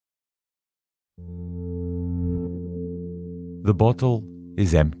The bottle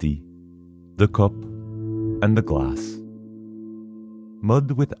is empty, the cup and the glass.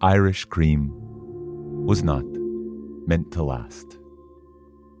 Mud with Irish cream was not meant to last.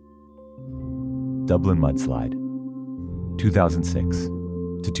 Dublin Mudslide, 2006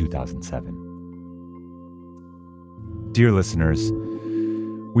 to 2007. Dear listeners,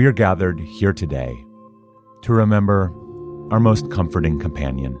 we are gathered here today to remember our most comforting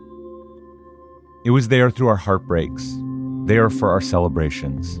companion. It was there through our heartbreaks, there for our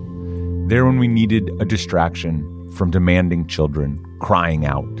celebrations, there when we needed a distraction from demanding children crying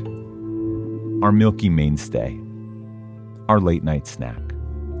out. Our milky mainstay, our late night snack.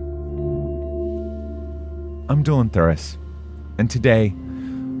 I'm Dylan Thuras, and today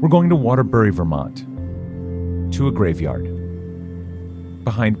we're going to Waterbury, Vermont, to a graveyard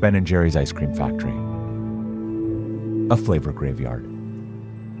behind Ben & Jerry's ice cream factory, a flavor graveyard.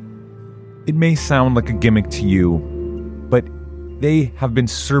 It may sound like a gimmick to you, but they have been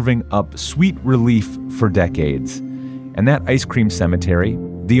serving up sweet relief for decades. And that ice cream cemetery,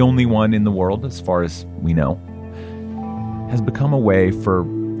 the only one in the world as far as we know, has become a way for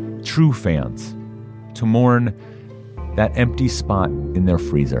true fans to mourn that empty spot in their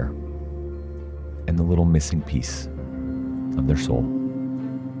freezer and the little missing piece of their soul.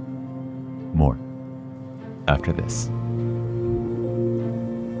 More after this.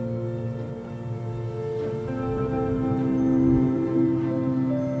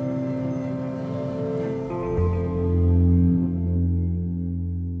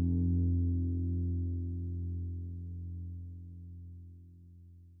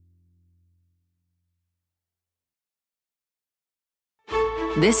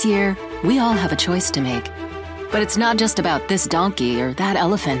 This year, we all have a choice to make. But it's not just about this donkey or that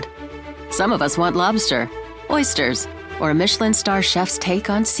elephant. Some of us want lobster, oysters, or a Michelin star chef's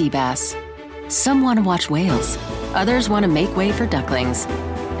take on sea bass. Some want to watch whales. Others want to make way for ducklings.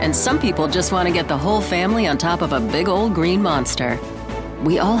 And some people just want to get the whole family on top of a big old green monster.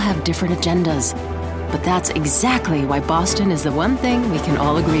 We all have different agendas. But that's exactly why Boston is the one thing we can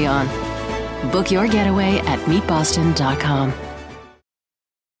all agree on. Book your getaway at meetboston.com.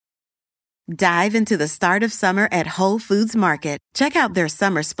 Dive into the start of summer at Whole Foods Market. Check out their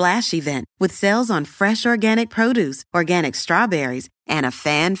Summer Splash event with sales on fresh organic produce, organic strawberries, and a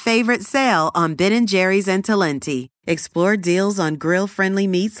fan-favorite sale on Ben & Jerry's and Talenti. Explore deals on grill-friendly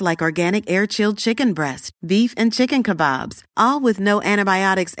meats like organic air-chilled chicken breast, beef and chicken kebabs, all with no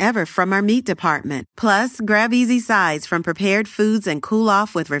antibiotics ever from our meat department. Plus, grab easy sides from prepared foods and cool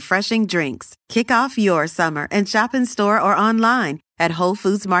off with refreshing drinks. Kick off your summer and shop in store or online at Whole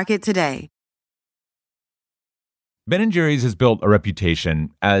Foods Market today. Ben & Jerry's has built a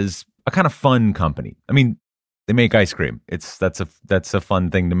reputation as a kind of fun company. I mean, they make ice cream. That's a fun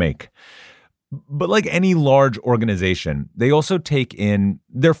thing to make. But like any large organization, they also take in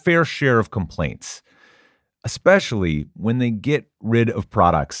their fair share of complaints, especially when they get rid of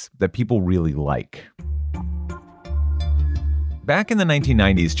products that people really like. Back in the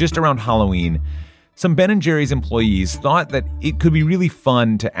 1990s, just around Halloween, some Ben & Jerry's employees thought that it could be really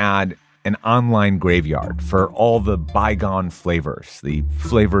fun to add an online graveyard for all the bygone flavors, the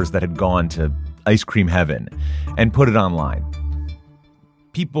flavors that had gone to ice cream heaven, and put it online.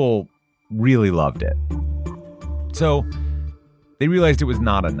 People really loved it. So they realized it was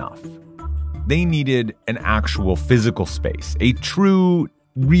not enough. They needed an actual physical space, a true,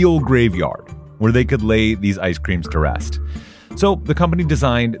 real graveyard where they could lay these ice creams to rest. So the company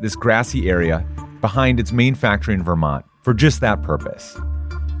designed this grassy area behind its main factory in Vermont for just that purpose.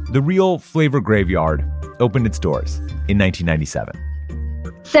 The Real Flavor Graveyard opened its doors in 1997.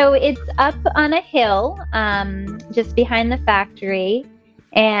 So it's up on a hill just behind the factory,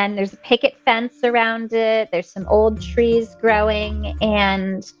 and there's a picket fence around it. There's some old trees growing,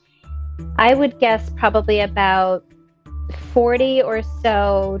 and I would guess probably about 40 or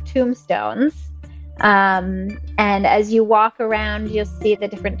so tombstones. And as you walk around, you'll see the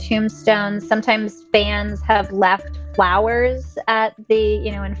different tombstones. Sometimes fans have left flowers at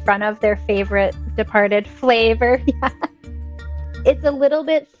in front of their favorite departed flavor. Yeah. It's a little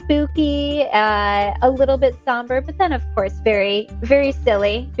bit spooky, a little bit somber, but then of course very, very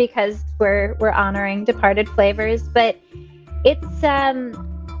silly because we're honoring departed flavors. But it's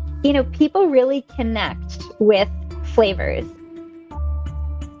people really connect with flavors.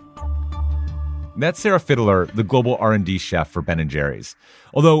 That's Sarah Fiddler, the global R&D chef for Ben & Jerry's.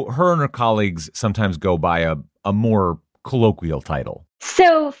 Although her and her colleagues sometimes go by a more colloquial title.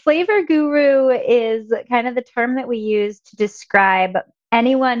 So flavor guru is kind of the term that we use to describe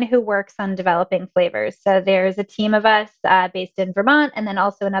anyone who works on developing flavors. So there's a team of us based in Vermont, and then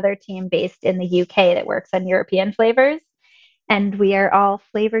also another team based in the UK that works on European flavors. and we are all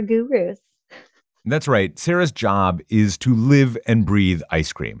flavor gurus. That's right. Sarah's job is to live and breathe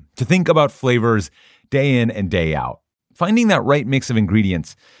ice cream, to think about flavors day in and day out. Finding that right mix of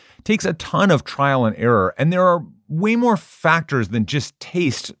ingredients takes a ton of trial and error, and there are way more factors than just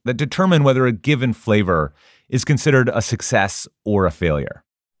taste that determine whether a given flavor is considered a success or a failure.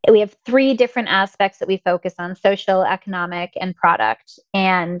 We have three different aspects that we focus on: social, economic, and product.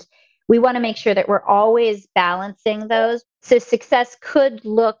 And we want to make sure that we're always balancing those. So success could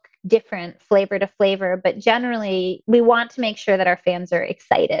look different flavor to flavor, but generally we want to make sure that our fans are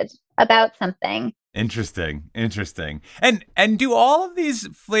excited about something. Interesting. And do all of these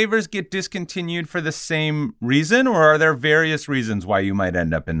flavors get discontinued for the same reason, or are there various reasons why you might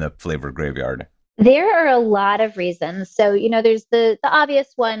end up in the flavor graveyard? There are a lot of reasons. So, there's the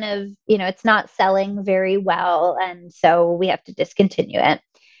obvious one of, it's not selling very well, and so we have to discontinue it.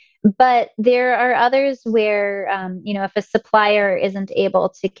 But there are others where, if a supplier isn't able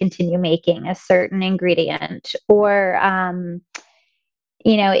to continue making a certain ingredient, or,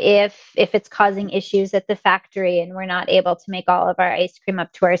 if it's causing issues at the factory and we're not able to make all of our ice cream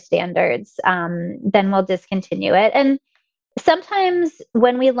up to our standards, then we'll discontinue it. And sometimes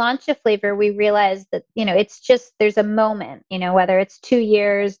when we launch a flavor, we realize that, it's just, there's a moment, whether it's 2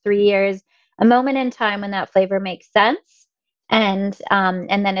 years, 3 years, a moment in time when that flavor makes sense. And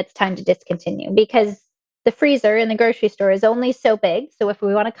then it's time to discontinue, because the freezer in the grocery store is only so big. So if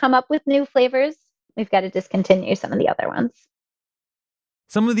we want to come up with new flavors, we've got to discontinue some of the other ones.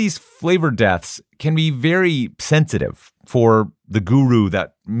 Some of these flavor deaths can be very sensitive for the guru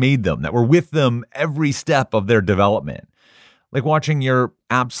that made them, that were with them every step of their development. Like watching your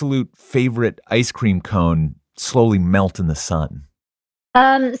absolute favorite ice cream cone slowly melt in the sun.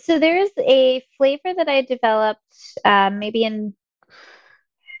 So there's a flavor that I developed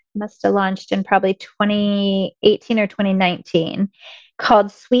must have launched in probably 2018 or 2019, called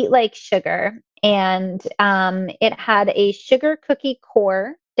Sweet Like Sugar. And it had a sugar cookie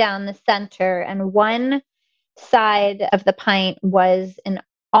core down the center, and one side of the pint was an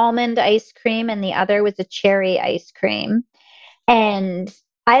almond ice cream and the other was a cherry ice cream. And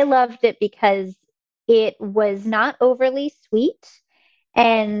I loved it because it was not overly sweet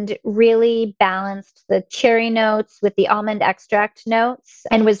and really balanced the cherry notes with the almond extract notes,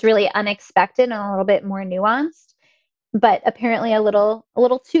 and was really unexpected and a little bit more nuanced, but apparently a little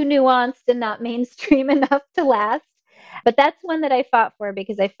too nuanced and not mainstream enough to last. But that's one that I fought for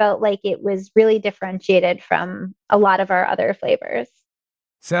because I felt like it was really differentiated from a lot of our other flavors.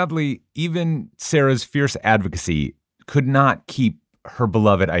 Sadly, even Sarah's fierce advocacy could not keep her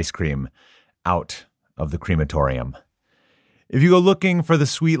beloved ice cream out of the crematorium. If you go looking for the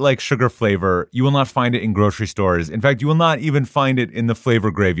Sweet Like Sugar flavor, you will not find it in grocery stores. In fact, you will not even find it in the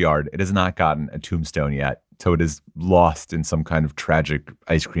flavor graveyard. It has not gotten a tombstone yet, so it is lost in some kind of tragic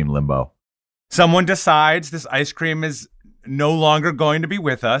ice cream limbo. Someone decides this ice cream is no longer going to be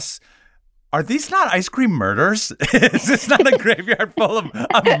with us. Are these not ice cream murders? Is this not a graveyard full of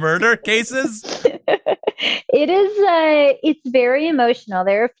murder cases? It is. It's very emotional.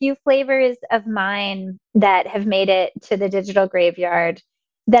 There are a few flavors of mine that have made it to the digital graveyard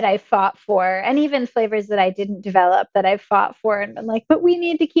that I fought for, and even flavors that I didn't develop that I fought for, and I'm like, but we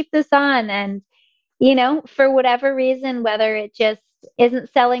need to keep this on. And, for whatever reason, whether it just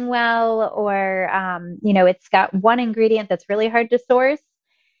isn't selling well or, it's got one ingredient that's really hard to source,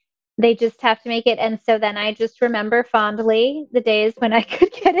 they just have to make it. And so then I just remember fondly the days when I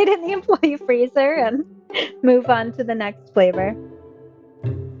could get it in the employee freezer and move on to the next flavor.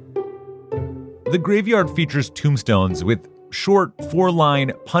 The graveyard features tombstones with short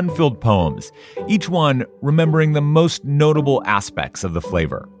 4-line pun-filled poems, each one remembering the most notable aspects of the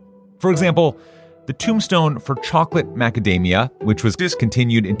flavor. For example, the tombstone for chocolate macadamia, which was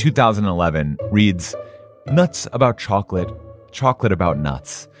discontinued in 2011, reads, "Nuts about chocolate, chocolate about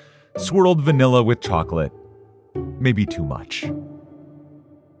nuts. Swirled vanilla with chocolate, maybe too much."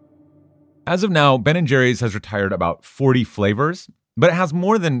 As of now, Ben & Jerry's has retired about 40 flavors, but it has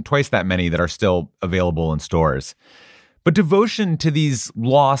more than twice that many that are still available in stores. But devotion to these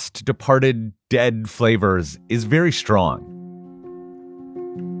lost, departed, dead flavors is very strong.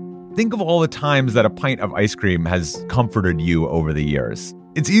 Think of all the times that a pint of ice cream has comforted you over the years.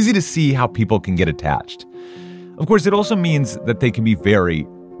 It's easy to see how people can get attached. Of course, it also means that they can be very,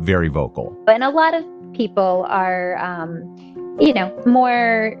 very vocal. And a lot of people are,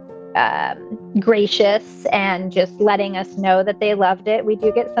 more gracious and just letting us know that they loved it. We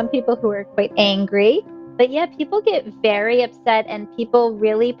do get some people who are quite angry, but yeah, people get very upset, and people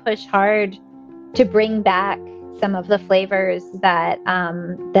really push hard to bring back some of the flavors that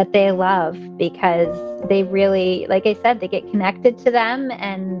they love, because they really, like I said, they get connected to them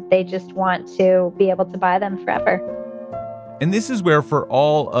and they just want to be able to buy them forever. And this is where, for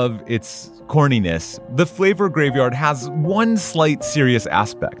all of its corniness, the Flavor Graveyard has one slight serious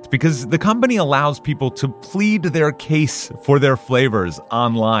aspect, because the company allows people to plead their case for their flavors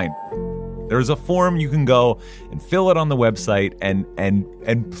online. There's a form you can go and fill it on the website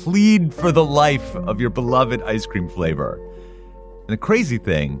and plead for the life of your beloved ice cream flavor. And the crazy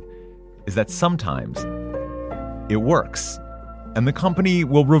thing is that sometimes it works. And the company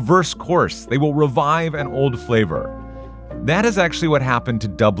will reverse course. They will revive an old flavor. That is actually what happened to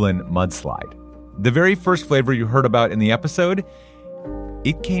Dublin Mudslide. The very first flavor you heard about in the episode,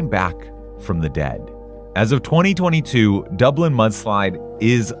 it came back from the dead. As of 2022, Dublin Mudslide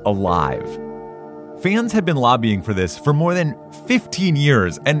is alive. Fans had been lobbying for this for more than 15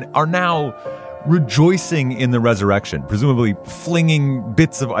 years and are now rejoicing in the resurrection, presumably flinging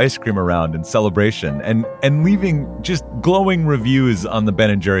bits of ice cream around in celebration and leaving just glowing reviews on the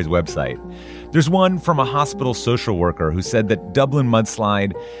Ben & Jerry's website. There's one from a hospital social worker who said that Dublin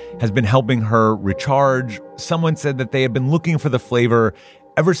Mudslide has been helping her recharge. Someone said that they had been looking for the flavor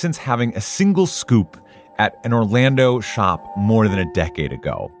ever since having a single scoop at an Orlando shop more than a decade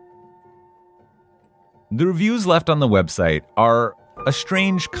ago. The reviews left on the website are a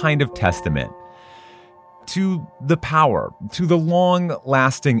strange kind of testament to the power, to the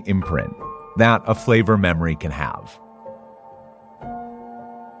long-lasting imprint that a flavor memory can have.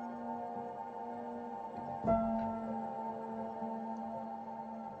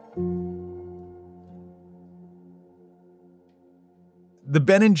 The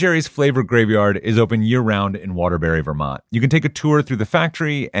Ben & Jerry's Flavor Graveyard is open year-round in Waterbury, Vermont. You can take a tour through the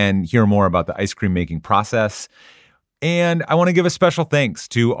factory and hear more about the ice cream making process. And I want to give a special thanks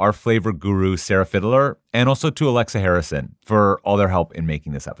to our flavor guru, Sarah Fiddler, and also to Alexa Harrison for all their help in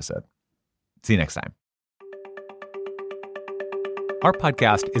making this episode. See you next time. Our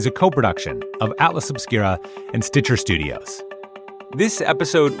podcast is a co-production of Atlas Obscura and Stitcher Studios. This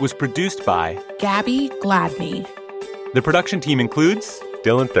episode was produced by Gabby Gladney. The production team includes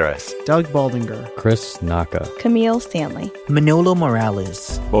Dylan Thuras, Doug Baldinger, Chris Naka, Camille Stanley, Manolo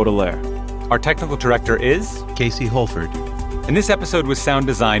Morales, Baudelaire. Our technical director is Casey Holford. And this episode was sound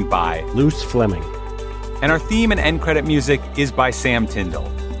designed by Luce Fleming. And our theme and end credit music is by Sam Tyndall.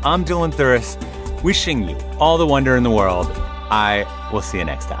 I'm Dylan Thuras, wishing you all the wonder in the world. I will see you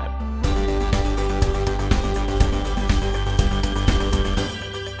next time.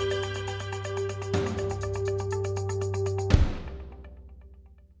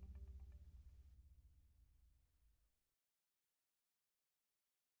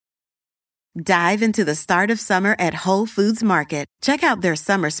 Dive into the start of summer at Whole Foods Market. Check out their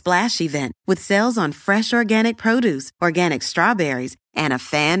Summer Splash event with sales on fresh organic produce, organic strawberries, and a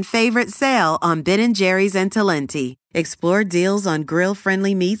fan-favorite sale on Ben & Jerry's and Talenti. Explore deals on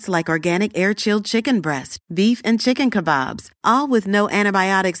grill-friendly meats like organic air-chilled chicken breast, beef and chicken kebabs, all with no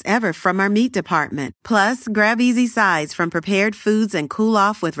antibiotics ever from our meat department. Plus, grab easy sides from prepared foods and cool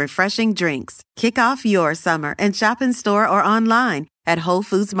off with refreshing drinks. Kick off your summer and shop in store or online at Whole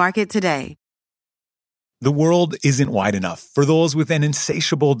Foods Market today. The world isn't wide enough for those with an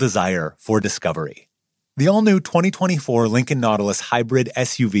insatiable desire for discovery. The all-new 2024 Lincoln Nautilus Hybrid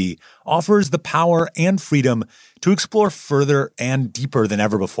SUV offers the power and freedom to explore further and deeper than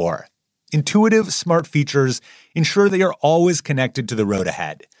ever before. Intuitive, smart features ensure that you're always connected to the road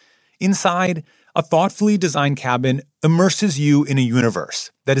ahead. Inside, a thoughtfully designed cabin immerses you in a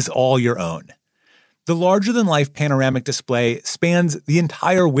universe that is all your own. The larger-than-life panoramic display spans the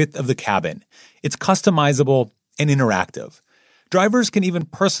entire width of the cabin. It's customizable and interactive. Drivers can even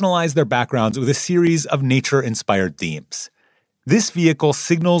personalize their backgrounds with a series of nature-inspired themes. This vehicle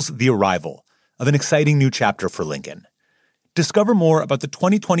signals the arrival of an exciting new chapter for Lincoln. Discover more about the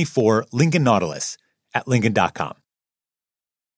 2024 Lincoln Nautilus at Lincoln.com.